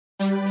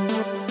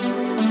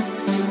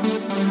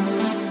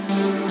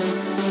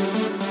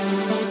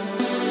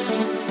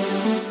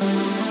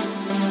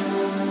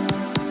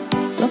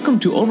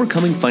to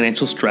Overcoming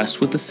Financial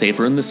Stress with the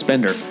Saver and the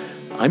Spender.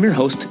 I'm your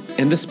host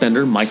and the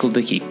spender, Michael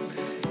Dickey.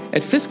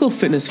 At Fiscal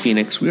Fitness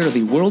Phoenix, we are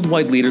the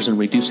worldwide leaders in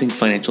reducing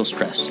financial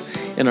stress,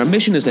 and our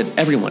mission is that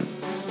everyone,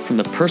 from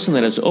the person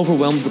that is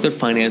overwhelmed with their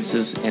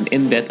finances and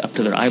in debt up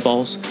to their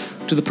eyeballs,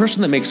 to the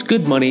person that makes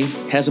good money,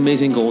 has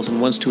amazing goals,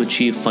 and wants to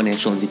achieve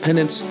financial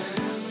independence,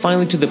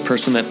 finally to the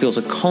person that feels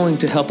a calling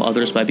to help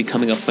others by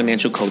becoming a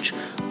financial coach,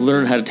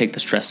 learn how to take the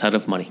stress out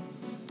of money.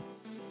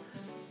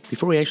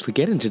 Before we actually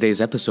get into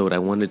today's episode, I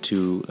wanted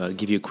to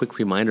give you a quick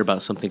reminder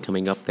about something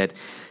coming up that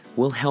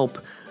will help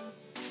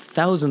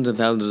thousands and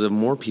thousands of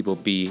more people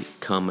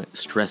become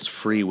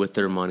stress-free with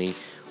their money,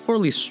 or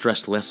at least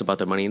stress less about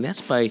their money, and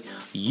that's by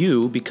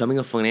you becoming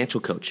a financial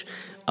coach.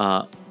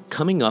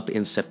 Coming up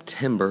in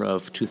September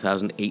of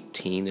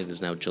 2018, it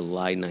is now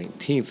July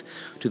 19th,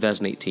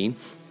 2018,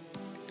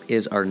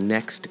 is our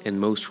next and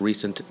most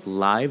recent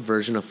live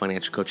version of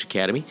Financial Coach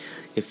Academy.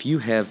 If you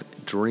have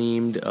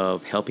dreamed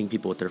of helping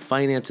people with their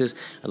finances,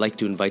 I'd like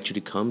to invite you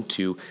to come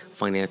to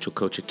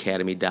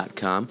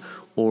financialcoachacademy.com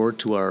or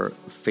to our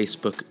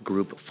Facebook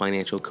group,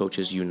 Financial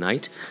Coaches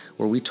Unite,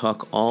 where we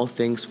talk all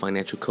things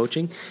financial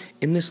coaching.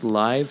 In this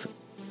live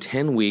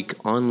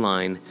 10-week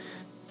online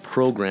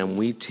program,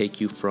 we take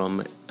you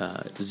from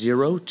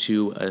zero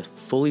to a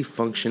fully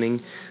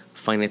functioning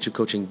financial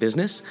coaching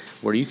business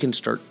where you can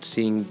start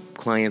seeing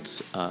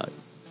clients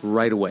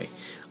right away.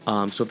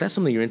 So if that's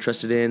something you're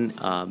interested in,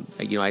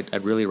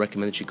 I'd really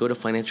recommend that you go to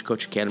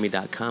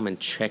financialcoachacademy.com and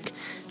check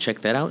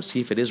that out,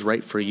 see if it is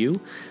right for you.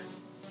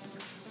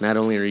 Not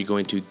only are you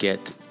going to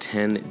get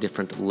 10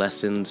 different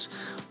lessons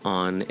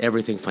on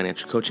everything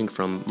financial coaching,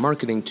 from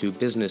marketing to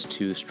business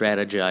to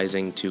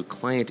strategizing to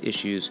client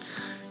issues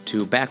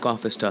to back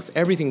office stuff,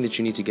 everything that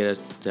you need to get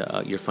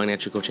your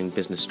financial coaching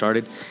business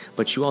started.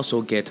 But you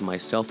also get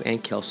myself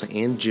and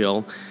Kelsey and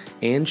Jill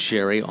and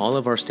Sherry, all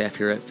of our staff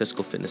here at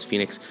Fiscal Fitness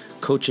Phoenix,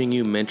 coaching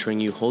you,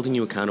 mentoring you, holding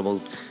you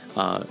accountable,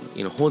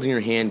 holding your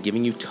hand,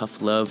 giving you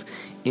tough love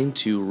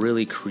into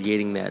really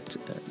creating that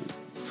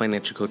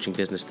financial coaching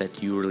business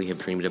that you really have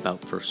dreamed about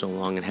for so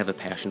long and have a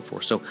passion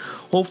for. So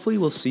hopefully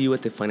we'll see you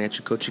at the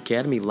Financial Coach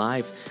Academy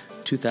live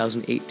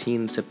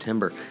 2018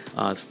 September.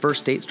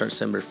 First date starts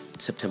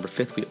September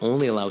 5th. We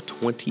only allow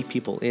 20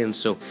 people in,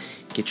 so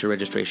get your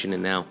registration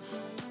in now.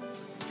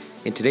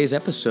 In today's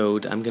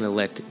episode, I'm going to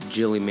let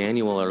Jill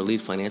Emanuel, our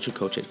lead financial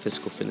coach at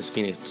Fiscal Fitness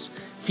Phoenix,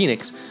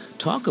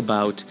 talk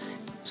about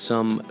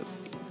some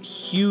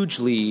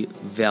hugely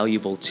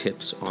valuable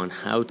tips on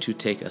how to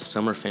take a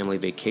summer family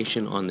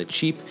vacation on the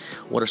cheap.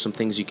 What are some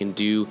things you can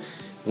do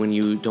when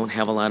you don't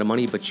have a lot of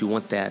money, but you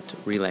want that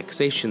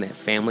relaxation, that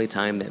family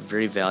time, that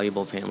very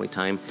valuable family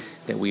time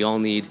that we all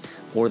need,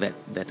 or that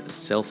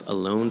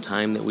self-alone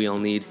time that we all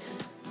need.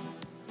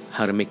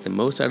 How to make the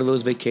most out of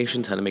those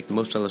vacations, how to make the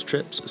most out of those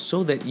trips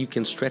so that you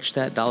can stretch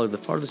that dollar the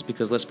farthest,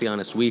 because let's be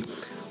honest, we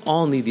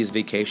all need these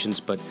vacations,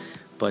 but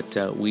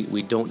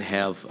we don't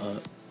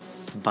have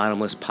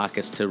bottomless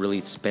pockets to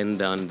really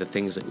spend on the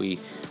things that we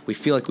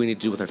feel like we need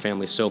to do with our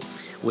family. So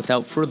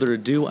without further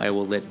ado, I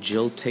will let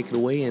Jill take it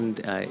away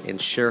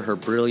and share her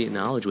brilliant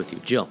knowledge with you.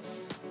 Jill.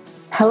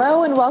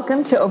 Hello and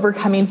welcome to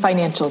Overcoming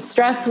Financial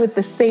Stress with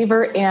the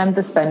Saver and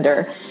the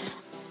Spender.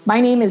 My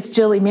name is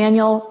Jill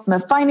Emanuel. I'm a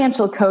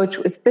financial coach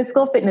with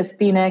Fiscal Fitness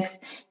Phoenix,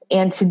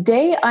 and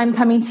today I'm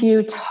coming to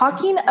you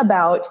talking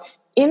about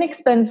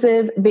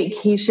inexpensive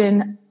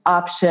vacation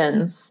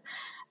options.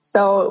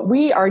 So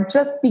we are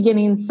just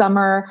beginning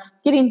summer,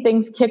 getting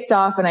things kicked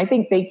off, and I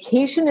think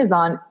vacation is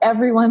on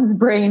everyone's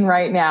brain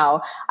right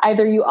now.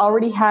 Either you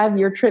already have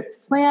your trips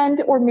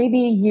planned, or maybe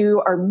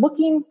you are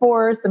looking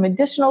for some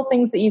additional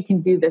things that you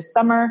can do this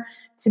summer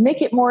to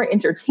make it more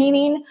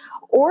entertaining,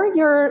 or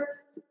you're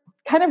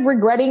kind of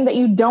regretting that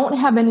you don't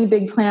have any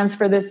big plans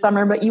for this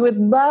summer, but you would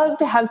love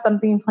to have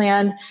something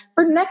planned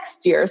for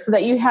next year so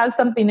that you have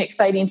something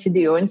exciting to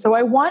do. And so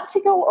I want to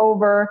go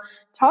over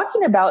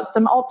talking about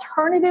some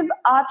alternative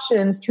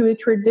options to a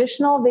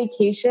traditional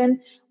vacation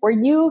where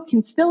you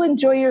can still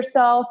enjoy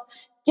yourself,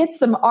 get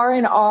some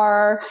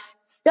R&R,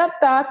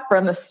 step back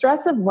from the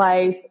stress of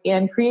life,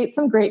 and create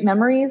some great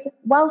memories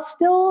while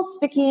still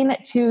sticking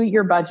to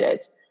your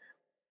budget.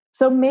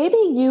 So maybe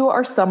you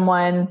are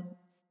someone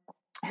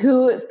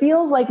who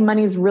feels like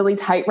money's really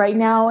tight right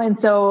now, and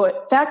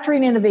so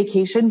factoring in a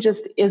vacation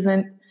just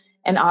isn't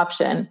an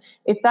option.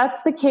 If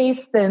that's the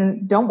case,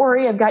 then don't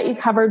worry, I've got you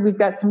covered. We've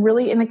got some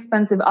really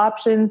inexpensive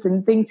options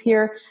and things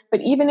here.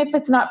 But even if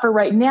it's not for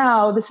right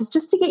now, this is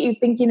just to get you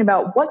thinking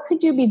about what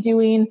could you be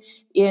doing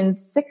in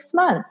 6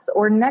 months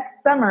or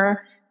next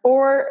summer,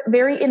 or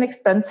very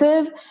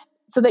inexpensive,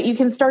 so that you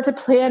can start to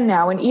plan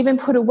now and even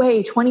put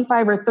away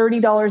 $25 or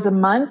 $30 a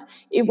month.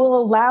 It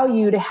will allow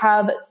you to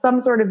have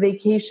some sort of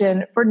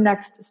vacation for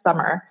next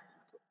summer.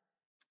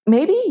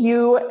 Maybe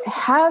you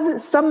have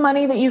some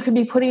money that you could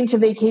be putting to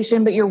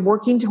vacation, but you're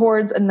working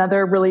towards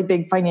another really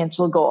big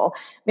financial goal.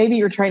 Maybe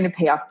you're trying to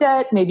pay off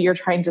debt. Maybe you're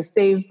trying to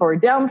save for a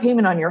down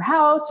payment on your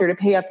house or to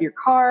pay off your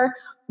car.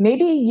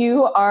 Maybe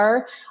you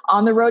are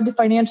on the road to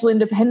financial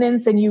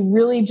independence and you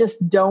really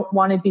just don't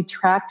want to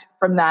detract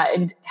from that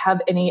and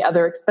have any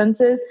other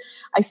expenses.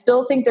 I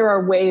still think there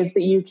are ways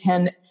that you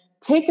can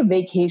take a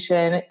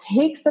vacation,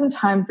 take some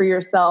time for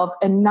yourself,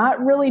 and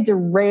not really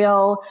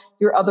derail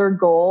your other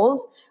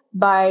goals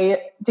by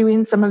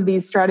doing some of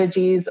these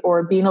strategies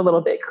or being a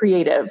little bit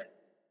creative.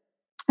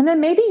 And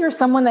then maybe you're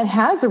someone that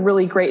has a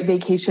really great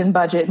vacation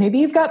budget. Maybe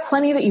you've got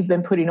plenty that you've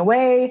been putting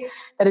away,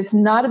 that it's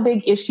not a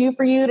big issue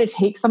for you to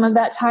take some of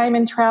that time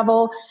and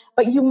travel,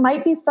 but you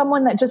might be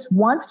someone that just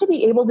wants to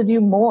be able to do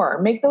more,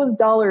 make those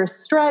dollars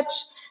stretch,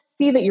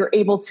 see that you're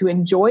able to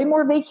enjoy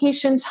more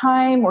vacation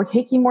time or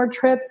taking more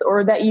trips,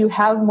 or that you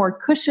have more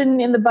cushion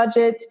in the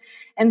budget.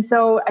 And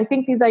so I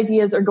think these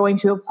ideas are going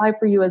to apply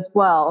for you as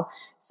well.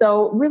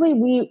 So really,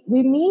 we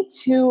need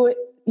to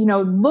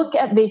look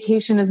at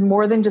vacation as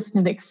more than just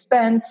an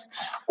expense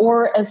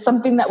or as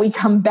something that we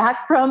come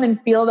back from and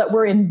feel that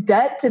we're in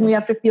debt and we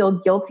have to feel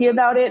guilty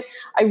about it.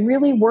 I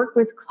really work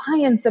with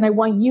clients, and I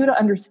want you to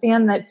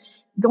understand that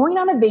going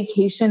on a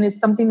vacation is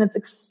something that's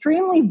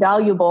extremely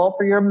valuable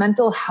for your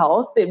mental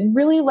health. It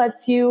really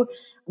lets you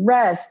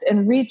rest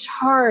and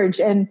recharge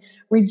and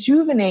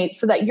rejuvenate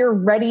so that you're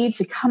ready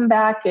to come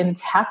back and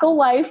tackle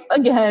life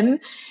again.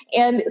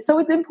 And so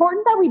it's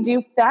important that we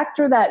do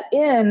factor that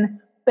in,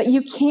 but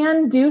you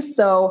can do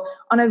so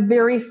on a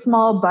very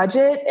small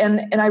budget.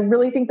 And I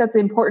really think that's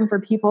important for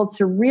people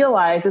to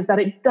realize, is that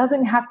it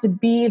doesn't have to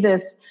be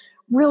this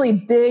really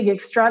big,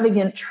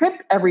 extravagant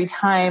trip every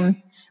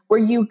time where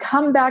you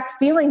come back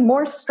feeling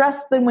more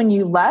stressed than when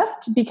you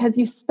left because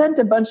you spent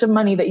a bunch of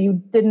money that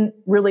you didn't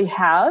really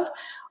have,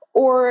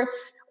 or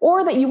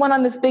that you went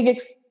on this big,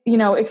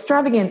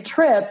 extravagant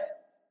trip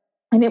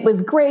and it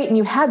was great and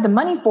you had the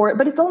money for it,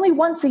 but it's only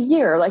once a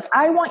year. Like,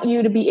 I want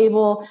you to be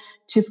able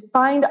to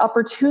find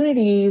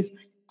opportunities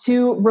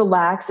to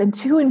relax and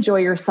to enjoy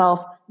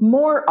yourself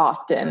more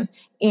often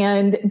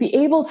and be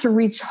able to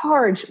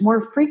recharge more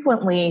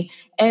frequently.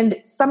 And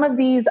some of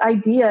these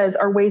ideas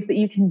are ways that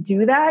you can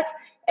do that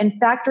and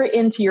factor it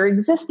into your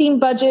existing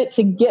budget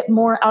to get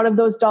more out of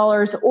those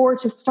dollars, or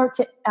to start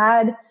to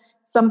add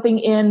something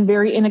in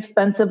very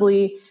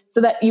inexpensively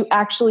so that you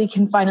actually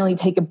can finally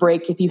take a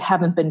break if you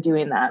haven't been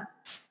doing that.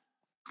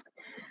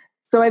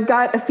 So I've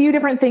got a few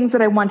different things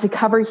that I want to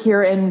cover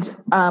here, and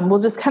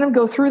we'll just kind of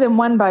go through them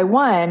one by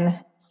one.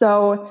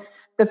 So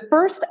the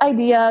first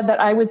idea that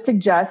I would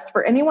suggest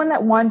for anyone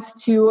that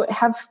wants to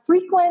have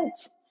frequent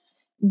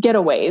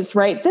getaways,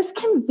 right? This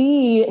can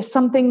be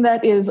something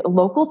that is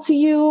local to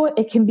you.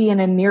 It can be in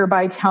a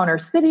nearby town or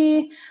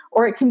city,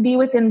 or it can be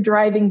within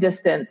driving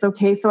distance.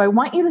 Okay, so I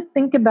want you to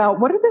think about,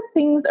 what are the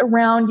things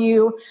around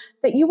you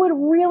that you would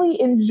really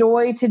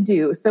enjoy to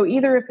do? So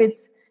either if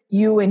it's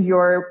you and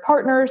your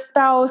partner,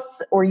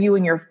 spouse, or you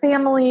and your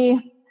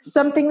family,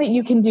 something that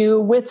you can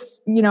do with,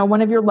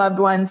 one of your loved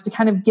ones to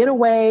kind of get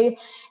away,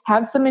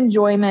 have some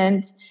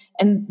enjoyment.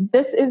 And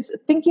this is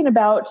thinking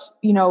about,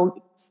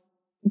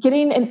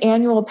 getting an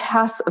annual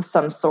pass of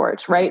some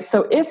sort, right?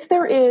 So if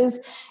there is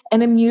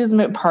an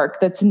amusement park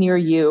that's near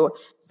you,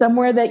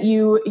 somewhere that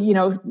you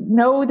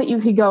know that you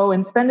could go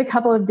and spend a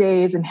couple of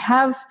days and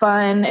have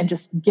fun and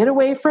just get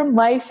away from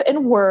life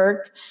and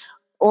work,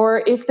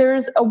 or if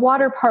there's a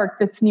water park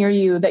that's near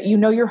you that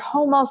you're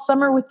home all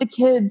summer with the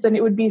kids and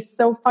it would be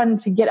so fun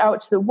to get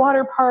out to the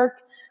water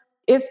park,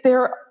 if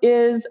there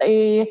is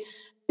a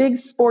big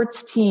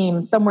sports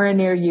team somewhere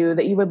near you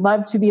that you would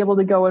love to be able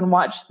to go and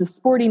watch the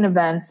sporting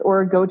events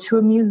or go to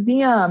a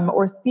museum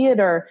or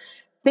theater,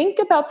 think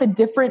about the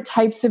different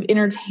types of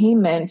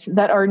entertainment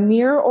that are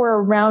near or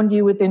around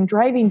you within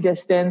driving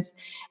distance.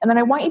 And then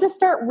I want you to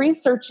start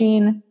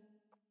researching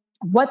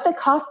what the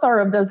costs are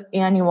of those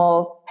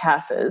annual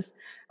passes,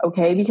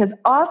 okay? Because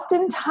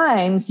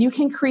oftentimes you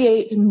can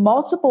create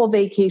multiple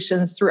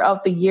vacations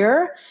throughout the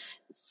year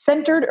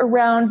centered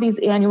around these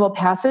annual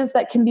passes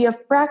that can be a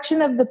fraction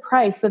of the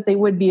price that they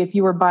would be if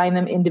you were buying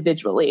them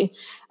individually.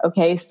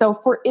 Okay, so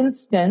for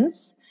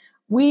instance,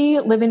 we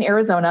live in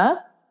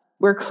Arizona.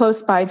 We're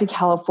close by to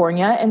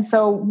California. And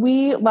so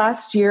we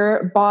last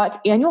year bought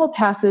annual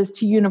passes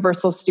to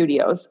Universal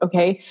Studios.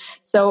 Okay,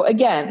 so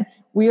again,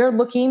 we are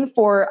looking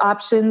for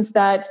options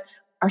that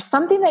are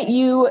something that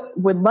you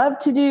would love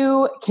to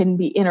do, can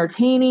be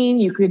entertaining.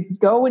 You could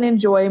go and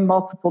enjoy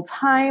multiple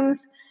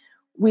times.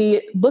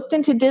 We looked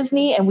into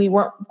Disney and we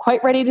weren't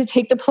quite ready to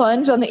take the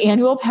plunge on the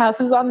annual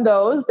passes on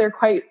those. They're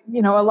quite,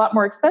 a lot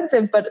more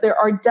expensive, but there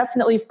are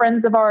definitely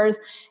friends of ours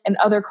and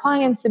other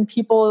clients and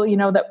people,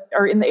 that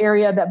are in the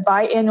area that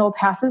buy annual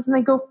passes, and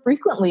they go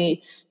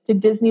frequently to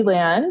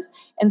Disneyland.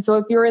 And so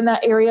if you're in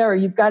that area or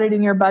you've got it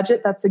in your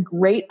budget, that's a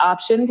great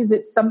option because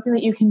it's something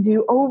that you can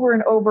do over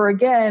and over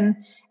again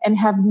and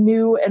have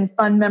new and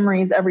fun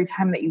memories every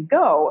time that you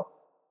go.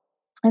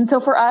 And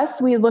so for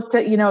us, we looked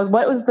at,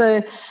 what was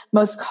the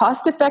most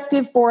cost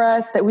effective for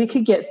us that we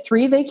could get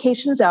 3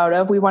 vacations out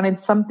of. We wanted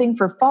something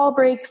for fall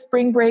break,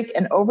 spring break,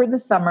 and over the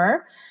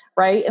summer,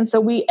 right? And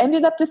so we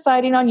ended up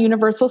deciding on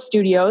Universal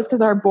Studios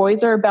because our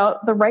boys are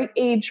about the right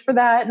age for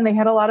that. And they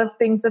had a lot of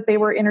things that they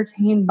were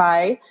entertained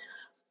by.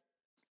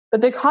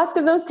 But the cost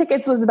of those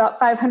tickets was about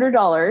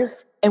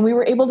 $500, and we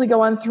were able to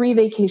go on 3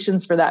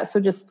 vacations for that.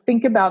 So just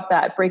think about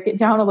that, break it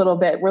down a little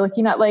bit. We're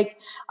looking at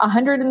like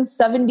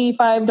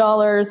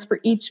 $175 for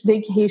each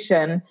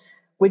vacation,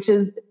 which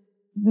is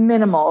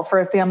minimal for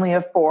a family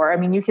of 4. I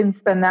mean, you can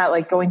spend that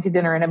like going to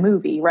dinner and a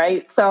movie,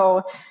 right?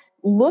 So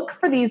look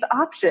for these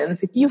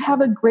options. If you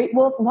have a Great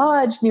Wolf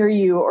Lodge near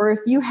you, or if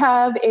you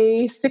have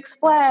a Six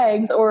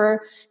Flags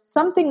or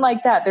something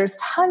like that, there's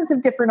tons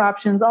of different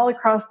options all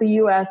across the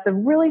US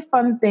of really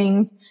fun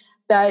things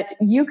that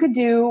you could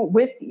do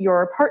with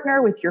your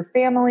partner, with your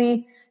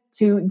family,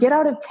 to get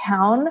out of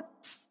town,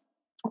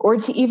 or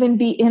to even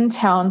be in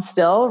town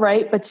still,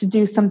 right? But to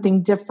do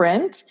something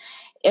different.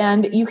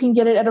 And you can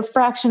get it at a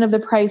fraction of the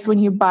price when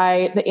you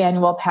buy the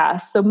annual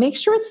pass. So make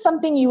sure it's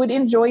something you would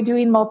enjoy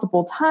doing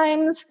multiple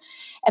times,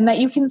 and that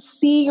you can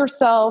see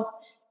yourself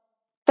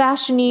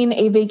fashioning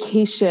a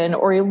vacation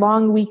or a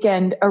long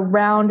weekend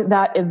around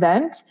that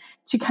event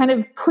to kind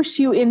of push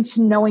you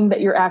into knowing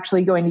that you're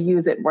actually going to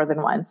use it more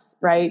than once,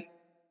 right?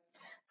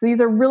 So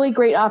these are really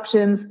great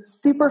options,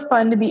 super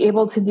fun to be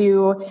able to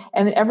do.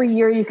 And then every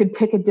year you could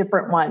pick a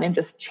different one and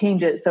just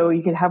change it. So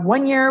you could have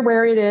one year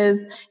where it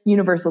is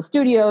Universal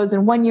Studios,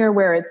 and one year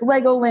where it's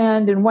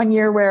Legoland, and one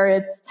year where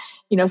it's,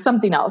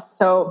 something else.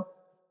 So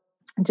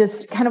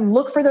just kind of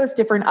look for those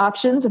different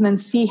options and then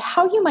see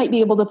how you might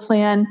be able to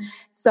plan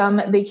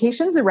some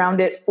vacations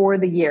around it for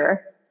the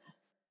year.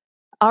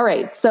 All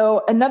right.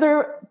 So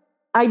another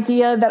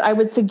idea that I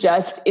would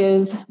suggest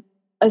is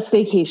a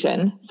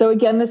staycation. So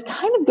again, this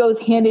kind of goes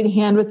hand in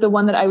hand with the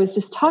one that I was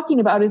just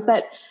talking about, is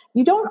that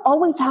you don't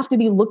always have to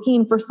be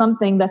looking for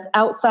something that's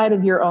outside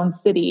of your own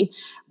city,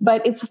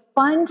 but it's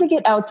fun to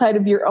get outside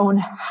of your own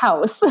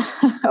house.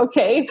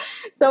 Okay.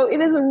 So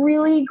it is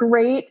really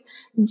great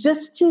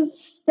just to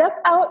step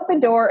out the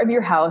door of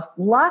your house,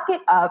 lock it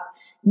up,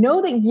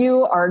 know that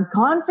you are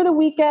gone for the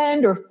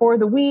weekend or for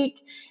the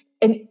week.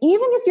 And even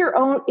if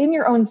you're in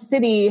your own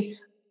city,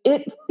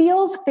 it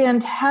feels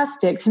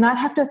fantastic to not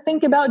have to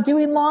think about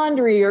doing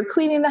laundry or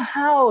cleaning the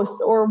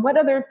house or what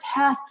other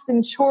tasks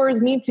and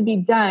chores need to be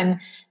done.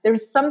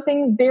 There's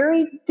something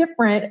very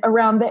different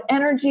around the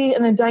energy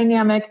and the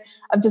dynamic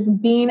of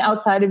just being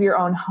outside of your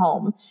own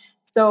home.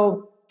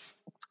 So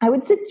I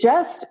would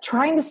suggest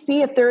trying to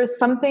see if there is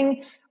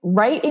something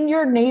right in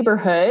your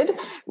neighborhood,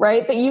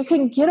 right, that you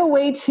can get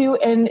away to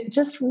and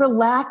just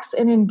relax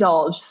and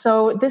indulge.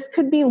 So this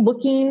could be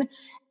looking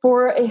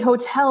for a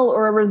hotel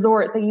or a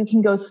resort that you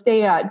can go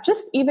stay at,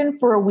 just even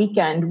for a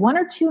weekend. 1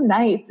 or 2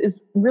 nights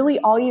is really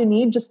all you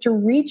need just to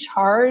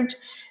recharge,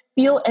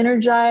 feel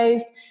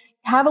energized,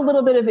 have a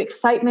little bit of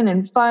excitement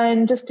and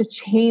fun, just to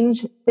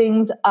change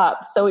things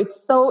up. So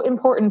it's so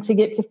important to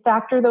get to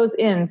factor those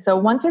in. So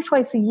once or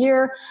twice a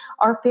year,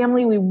 our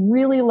family, we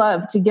really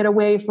love to get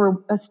away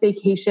for a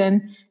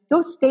staycation,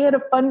 go stay at a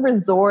fun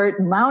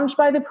resort, lounge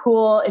by the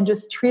pool, and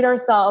just treat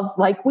ourselves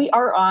like we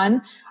are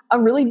on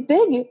a really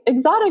big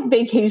exotic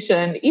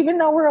vacation, even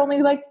though we're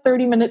only like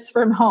 30 minutes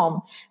from home.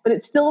 But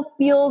it still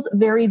feels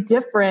very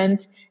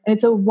different, and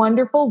it's a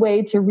wonderful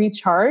way to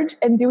recharge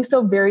and do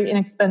so very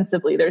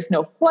inexpensively. There's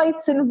no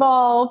flights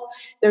involved.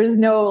 There's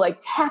no like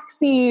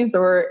taxis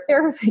or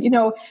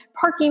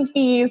parking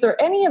fees or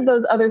any of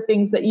those other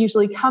things that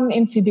usually come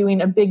into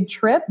doing a big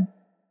trip.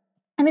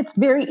 And it's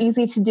very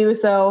easy to do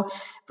so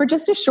for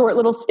just a short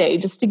little stay,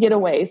 just to get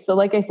away. So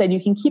like I said,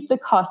 you can keep the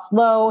costs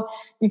low.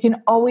 You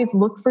can always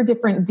look for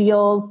different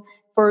deals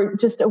for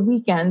just a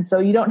weekend. So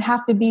you don't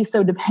have to be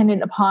so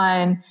dependent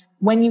upon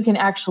when you can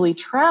actually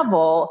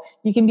travel.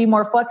 You can be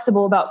more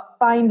flexible about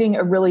finding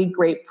a really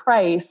great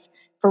price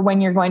for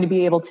when you're going to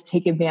be able to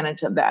take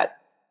advantage of that.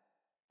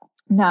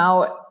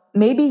 Now,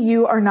 maybe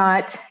you are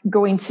not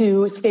going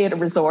to stay at a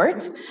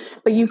resort,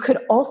 but you could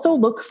also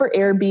look for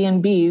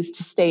Airbnbs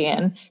to stay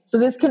in. So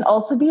this can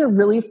also be a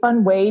really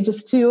fun way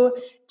just to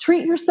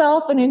treat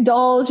yourself and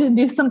indulge and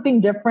do something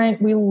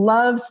different. We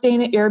love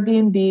staying at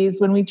Airbnbs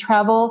when we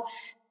travel.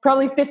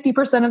 Probably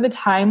 50% of the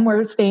time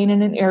we're staying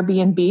in an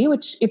Airbnb,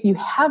 which if you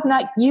have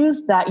not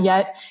used that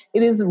yet,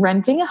 it is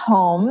renting a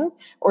home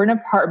or an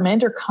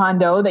apartment or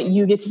condo that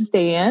you get to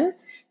stay in.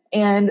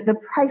 And the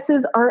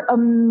prices are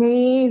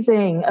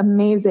amazing,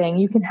 amazing.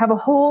 You can have a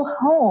whole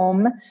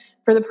home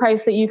for the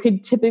price that you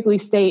could typically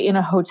stay in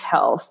a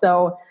hotel.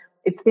 So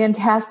it's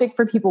fantastic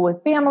for people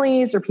with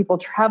families or people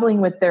traveling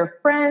with their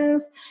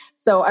friends.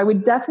 So I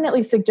would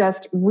definitely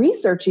suggest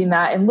researching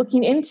that and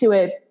looking into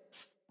it,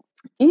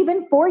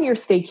 even for your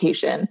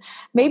staycation.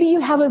 Maybe you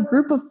have a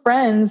group of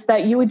friends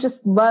that you would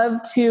just love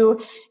to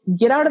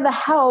get out of the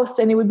house,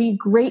 and it would be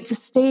great to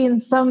stay in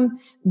some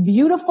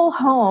beautiful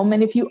home.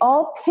 And if you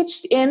all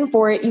pitched in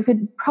for it, you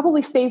could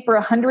probably stay for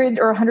 $100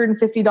 or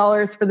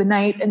 $150 for the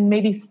night and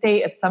maybe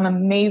stay at some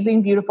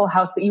amazing, beautiful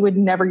house that you would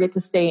never get to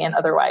stay in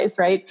otherwise,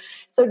 right?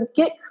 So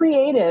get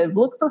creative,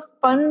 look for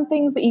fun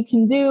things that you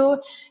can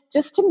do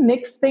just to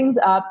mix things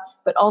up,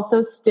 but also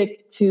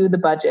stick to the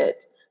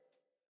budget.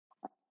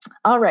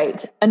 All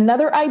right.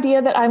 Another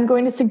idea that I'm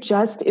going to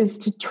suggest is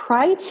to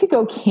try to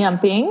go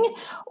camping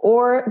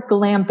or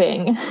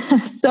glamping.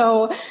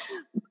 So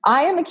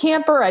I am a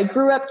camper. I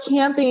grew up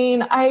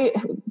camping. I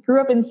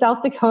grew up in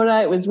South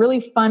Dakota. It was really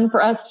fun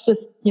for us to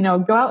just,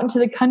 go out into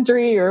the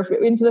country or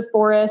into the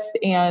forest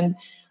and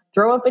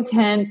throw up a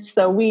tent.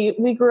 So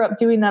we grew up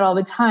doing that all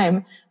the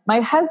time. My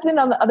husband,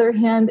 on the other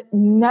hand,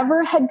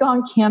 never had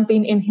gone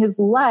camping in his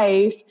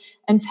life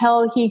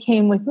until he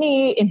came with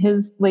me in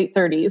his late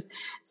 30s.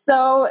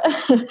 So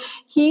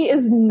he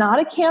is not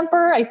a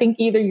camper. I think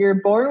either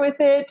you're born with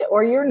it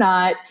or you're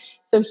not.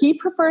 So he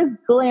prefers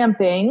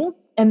glamping.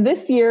 And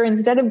this year,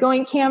 instead of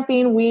going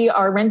camping, we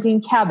are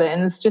renting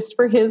cabins just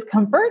for his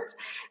comfort.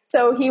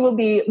 So he will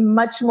be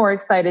much more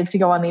excited to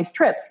go on these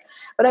trips.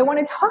 But I want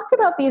to talk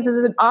about these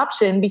as an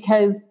option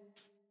because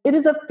it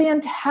is a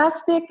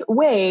fantastic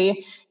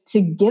way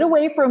to get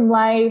away from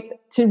life,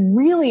 to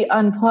really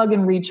unplug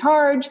and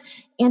recharge,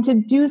 and to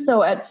do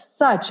so at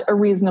such a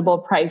reasonable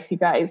price, you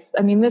guys.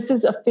 I mean, this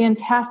is a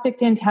fantastic,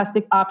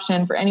 fantastic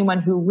option for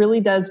anyone who really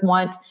does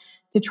want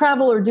to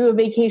travel or do a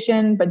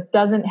vacation, but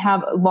doesn't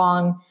have a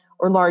long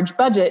or large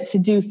budget to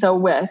do so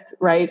with,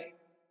 right?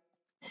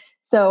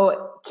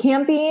 So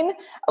camping,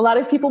 a lot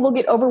of people will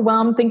get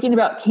overwhelmed thinking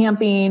about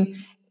camping.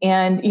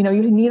 And, you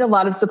need a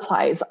lot of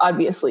supplies,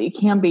 obviously.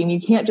 Camping,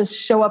 you can't just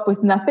show up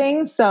with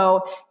nothing.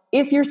 So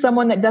if you're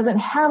someone that doesn't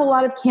have a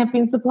lot of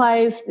camping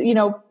supplies,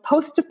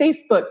 post to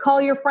Facebook, call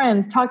your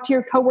friends, talk to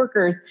your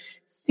coworkers,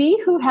 see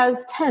who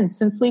has tents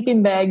and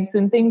sleeping bags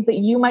and things that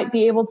you might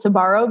be able to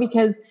borrow,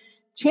 because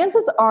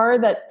chances are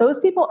that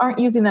those people aren't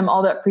using them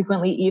all that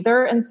frequently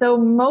either. And so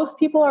most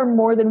people are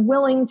more than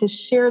willing to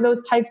share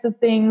those types of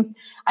things.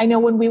 I know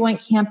when we went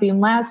camping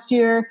last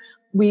year,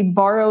 we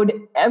borrowed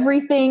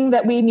everything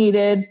that we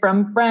needed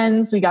from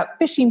friends. We got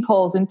fishing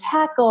poles and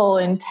tackle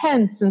and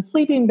tents and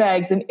sleeping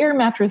bags and air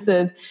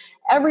mattresses.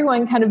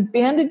 Everyone kind of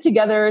banded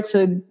together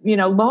to,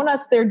 loan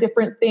us their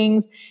different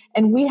things.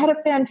 And we had a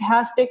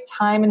fantastic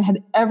time and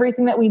had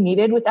everything that we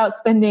needed without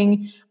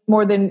spending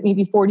more than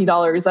maybe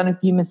 $40 on a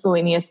few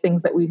miscellaneous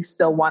things that we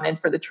still wanted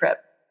for the trip.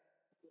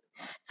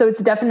 So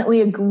it's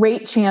definitely a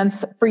great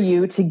chance for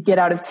you to get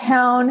out of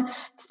town,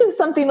 to do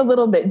something a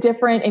little bit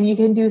different. And you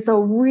can do so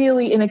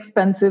really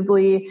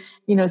inexpensively.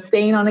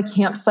 Staying on a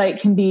campsite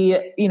can be,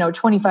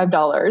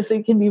 $25.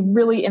 It can be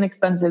really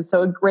inexpensive.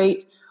 So a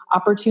great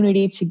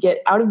opportunity to get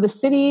out of the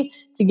city,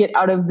 to get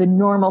out of the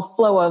normal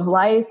flow of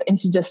life, and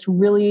to just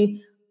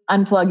really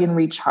unplug and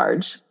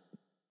recharge.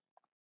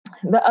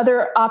 The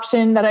other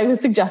option that I was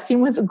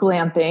suggesting was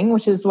glamping,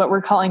 which is what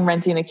we're calling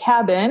renting a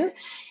cabin.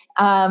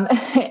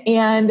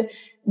 And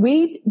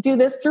we do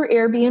this through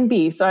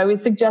Airbnb. So I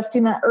was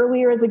suggesting that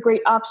earlier as a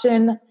great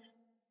option.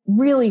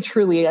 Really,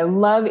 truly, I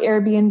love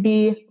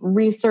Airbnb.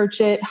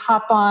 Research it,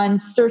 hop on,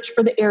 search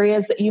for the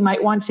areas that you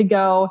might want to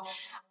go.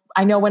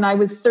 I know when I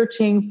was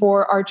searching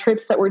for our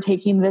trips that we're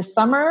taking this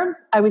summer,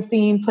 I was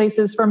seeing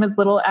places from as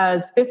little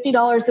as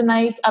 $50 a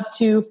night up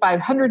to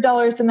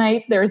 $500 a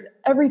night. There's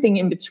everything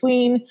in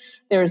between.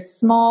 There's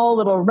small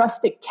little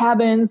rustic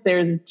cabins.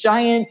 There's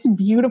giant,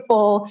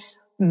 beautiful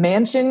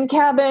mansion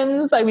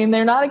cabins. I mean,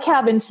 they're not a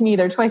cabin to me.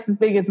 They're twice as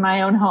big as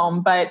my own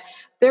home, but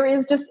there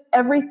is just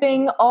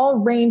everything, all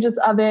ranges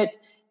of it.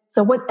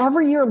 So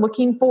whatever you're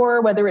looking for,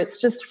 whether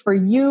it's just for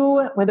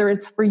you, whether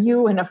it's for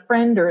you and a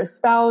friend or a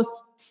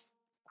spouse,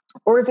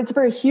 or if it's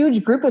for a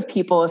huge group of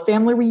people, a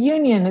family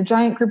reunion, a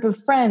giant group of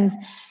friends,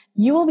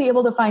 you will be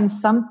able to find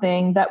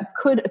something that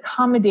could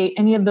accommodate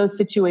any of those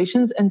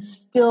situations and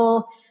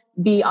still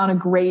be on a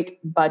great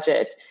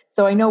budget.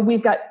 So I know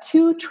we've got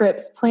 2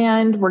 trips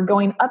planned. We're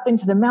going up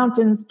into the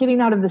mountains, getting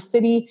out of the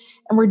city,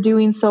 and we're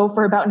doing so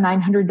for about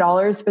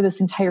 $900 for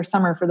this entire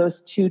summer for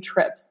those 2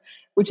 trips,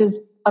 which is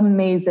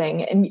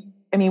amazing. And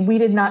I mean, we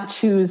did not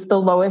choose the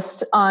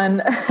lowest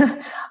on,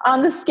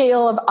 on the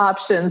scale of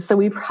options. So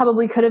we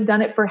probably could have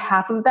done it for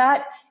half of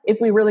that if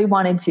we really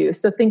wanted to.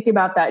 So think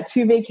about that.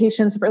 2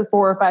 vacations for $400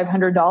 or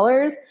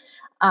 $500.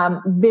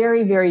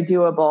 Very, very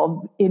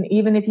doable. And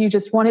even if you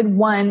just wanted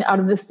one out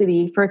of the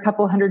city for a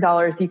couple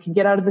 $100s, you could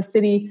get out of the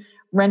city,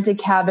 rent a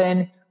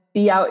cabin,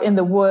 be out in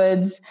the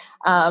woods,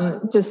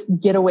 just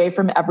get away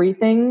from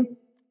everything.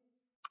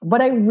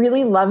 What I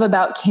really love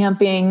about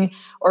camping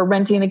or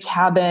renting a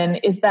cabin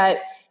is that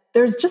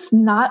there's just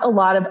not a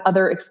lot of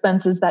other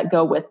expenses that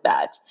go with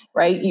that,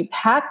 right? You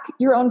pack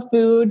your own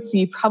food, so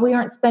you probably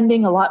aren't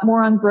spending a lot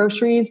more on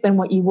groceries than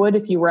what you would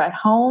if you were at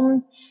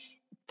home.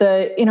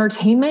 The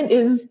entertainment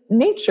is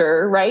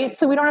nature, right?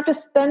 So we don't have to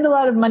spend a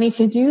lot of money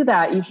to do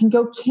that. You can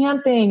go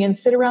camping and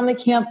sit around the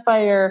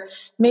campfire,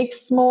 make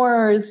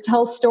s'mores,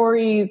 tell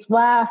stories,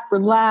 laugh,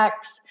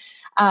 relax.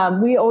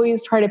 We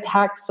always try to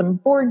pack some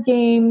board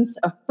games,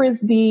 a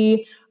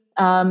Frisbee,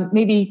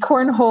 maybe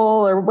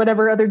cornhole or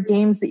whatever other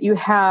games that you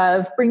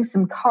have. Bring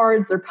some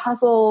cards or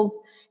puzzles,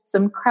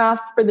 some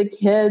crafts for the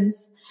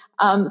kids.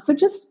 So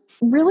just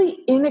really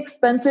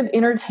inexpensive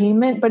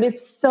entertainment, but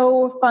it's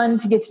so fun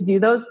to get to do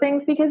those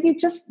things because you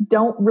just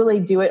don't really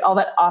do it all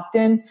that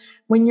often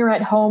when you're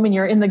at home and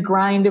you're in the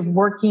grind of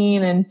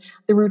working and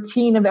the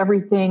routine of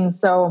everything.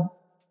 So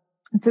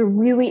it's a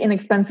really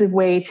inexpensive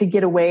way to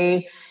get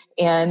away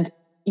and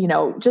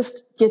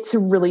just get to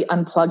really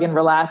unplug and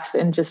relax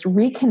and just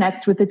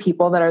reconnect with the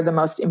people that are the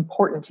most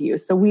important to you.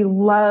 So we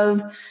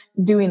love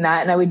doing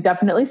that. And I would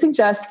definitely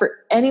suggest for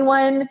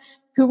anyone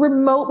who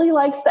remotely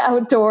likes the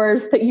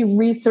outdoors that you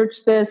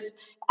research this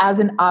as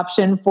an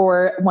option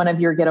for one of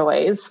your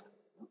getaways.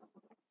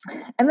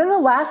 And then the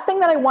last thing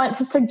that I want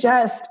to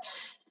suggest,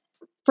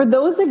 for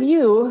those of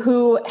you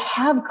who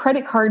have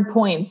credit card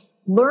points,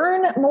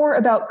 learn more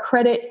about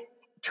credit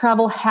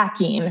travel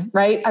hacking,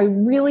 right? I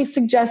really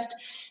suggest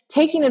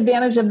taking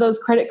advantage of those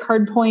credit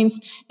card points.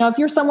 Now, if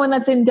you're someone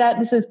that's in debt,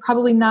 this is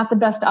probably not the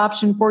best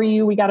option for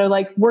you. We got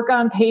to work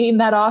on paying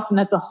that off. And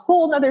that's a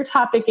whole nother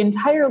topic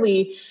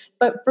entirely.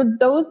 But for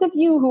those of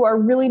you who are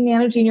really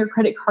managing your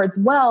credit cards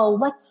well,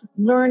 let's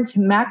learn to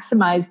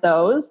maximize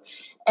those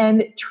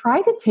and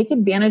try to take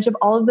advantage of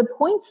all of the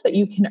points that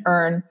you can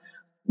earn.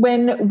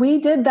 When we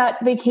did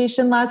that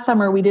vacation last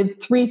summer, we did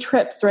 3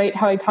 trips, right?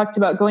 How I talked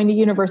about going to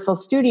Universal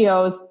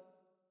Studios.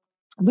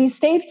 We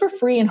stayed for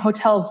free in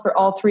hotels for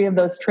all 3 of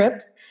those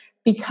trips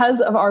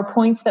because of our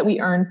points that we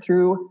earned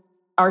through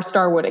our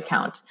Starwood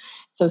account.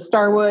 So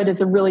Starwood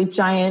is a really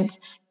giant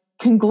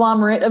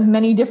conglomerate of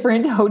many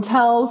different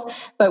hotels,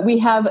 but we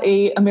have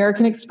a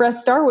American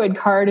Express Starwood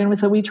card. And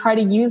so we try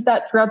to use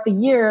that throughout the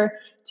year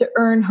to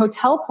earn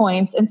hotel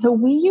points. And so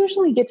we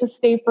usually get to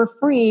stay for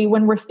free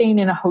when we're staying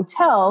in a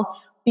hotel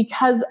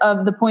because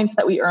of the points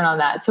that we earn on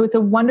that. So it's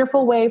a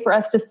wonderful way for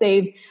us to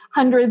save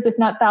hundreds, if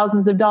not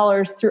thousands of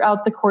dollars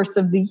throughout the course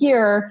of the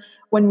year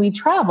when we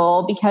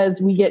travel,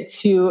 because we get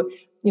to,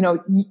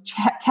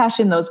 cash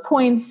in those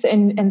points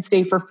and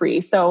stay for free.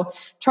 So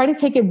try to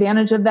take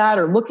advantage of that,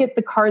 or look at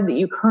the card that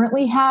you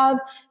currently have,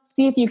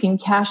 see if you can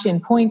cash in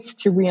points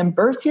to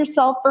reimburse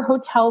yourself for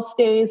hotel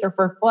stays or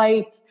for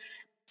flights.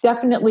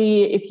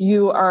 Definitely, if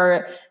you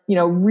are,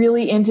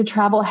 really into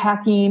travel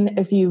hacking,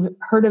 if you've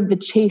heard of the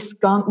Chase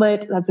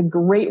Gauntlet, that's a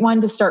great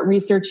one to start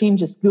researching.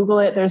 Just Google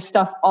it. There's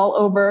stuff all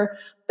over,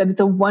 but it's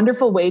a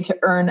wonderful way to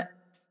earn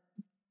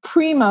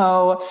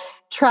primo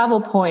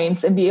travel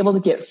points and be able to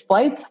get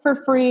flights for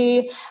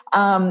free.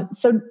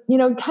 So,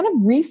 kind of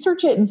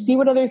research it and see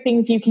what other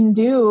things you can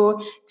do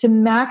to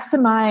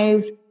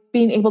maximize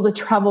being able to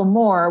travel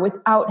more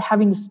without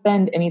having to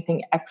spend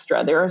anything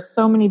extra. There are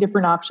so many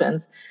different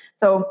options.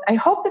 So I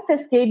hope that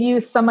this gave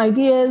you some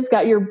ideas,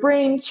 got your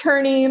brain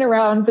churning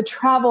around the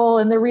travel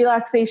and the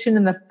relaxation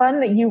and the fun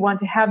that you want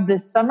to have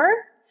this summer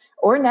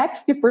or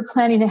next if we're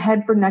planning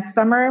ahead for next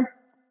summer.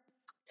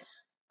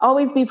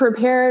 Always be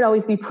prepared,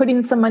 always be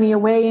putting some money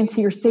away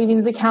into your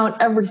savings account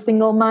every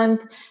single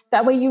month.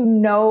 That way you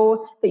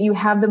know that you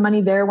have the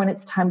money there when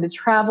it's time to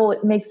travel.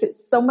 It makes it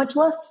so much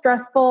less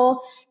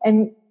stressful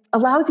and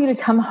allows you to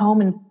come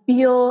home and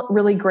feel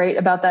really great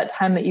about that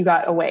time that you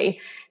got away.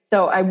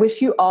 So I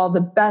wish you all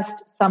the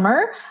best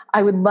summer.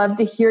 I would love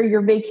to hear your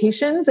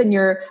vacations and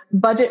your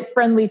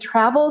budget-friendly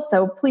travel.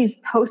 So please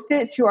post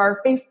it to our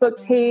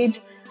Facebook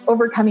page,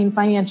 Overcoming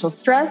Financial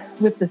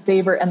Stress with the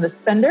Saver and the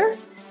Spender.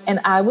 And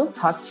I will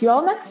talk to you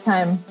all next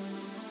time.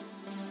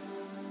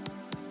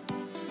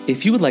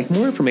 If you would like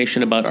more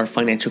information about our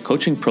financial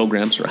coaching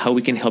programs or how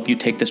we can help you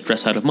take the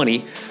stress out of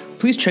money,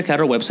 please check out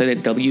our website at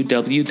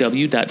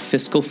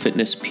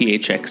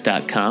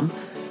www.fiscalfitnessphx.com.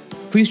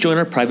 Please join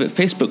our private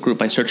Facebook group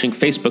by searching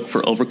Facebook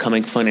for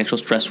Overcoming Financial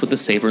Stress with the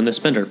Saver and the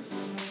Spender.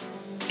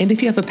 And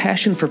if you have a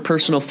passion for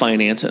personal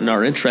finance and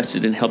are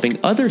interested in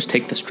helping others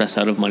take the stress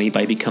out of money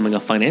by becoming a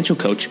financial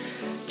coach,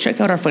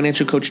 check out our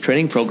financial coach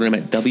training program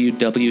at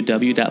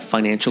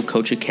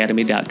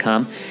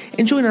www.financialcoachacademy.com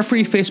and join our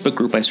free Facebook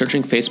group by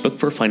searching Facebook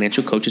for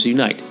Financial Coaches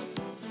Unite.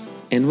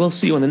 And we'll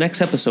see you on the next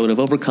episode of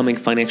Overcoming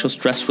Financial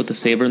Stress with the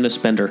Saver and the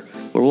Spender,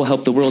 where we'll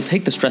help the world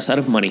take the stress out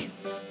of money.